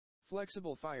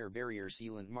Flexible fire barrier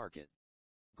sealant market.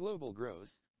 Global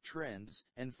growth, trends,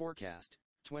 and forecast,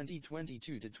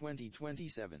 2022 to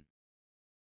 2027.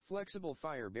 Flexible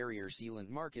fire barrier sealant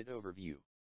market overview.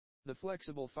 The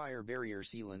flexible fire barrier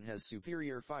sealant has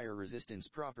superior fire resistance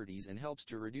properties and helps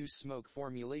to reduce smoke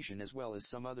formulation as well as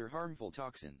some other harmful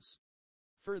toxins.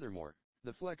 Furthermore,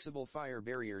 the flexible fire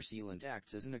barrier sealant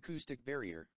acts as an acoustic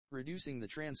barrier, reducing the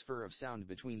transfer of sound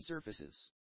between surfaces.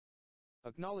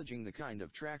 Acknowledging the kind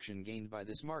of traction gained by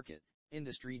this market,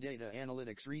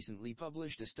 IndustryDataAnalytics recently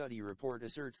published a study report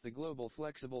asserts the global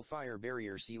flexible fire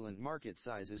barrier sealant market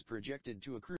size is projected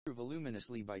to accrue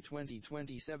voluminously by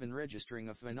 2027, registering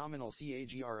a phenomenal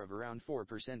CAGR of around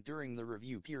 4% during the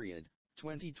review period,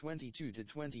 2022 to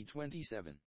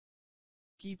 2027.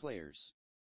 Key players: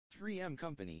 3M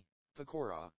Company,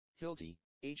 Pecora, Hilti,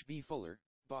 H.B. Fuller,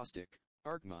 Bostik,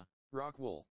 Arkema,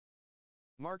 Rockwool.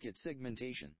 Market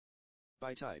segmentation.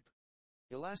 By type.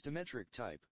 Elastometric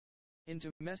type.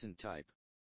 Intumescent type.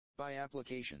 By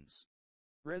applications.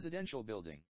 Residential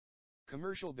building.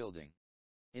 Commercial building.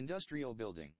 Industrial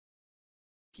building.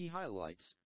 Key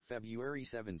highlights: February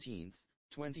 17,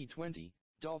 2020,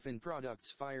 Dolphin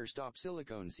Products Fire Stop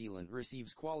Silicone Sealant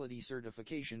receives quality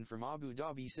certification from Abu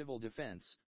Dhabi Civil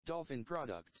Defense. Dolphin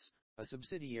Products, a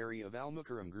subsidiary of Al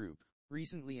Mukarram Group,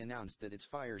 recently announced that its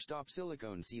Fire Stop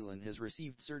Silicone Sealant has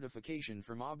received certification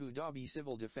from Abu Dhabi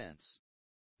Civil Defense.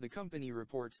 The company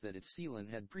reports that its sealant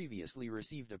had previously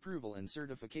received approval and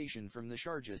certification from the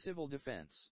Sharjah Civil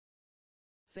Defense.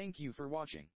 Thank you for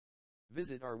watching.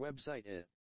 Visit our website at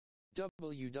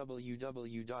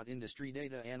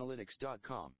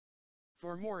www.industrydataanalytics.com.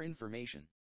 For more information,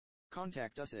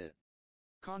 contact us at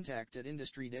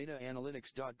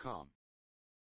contact@industrydataanalytics.com.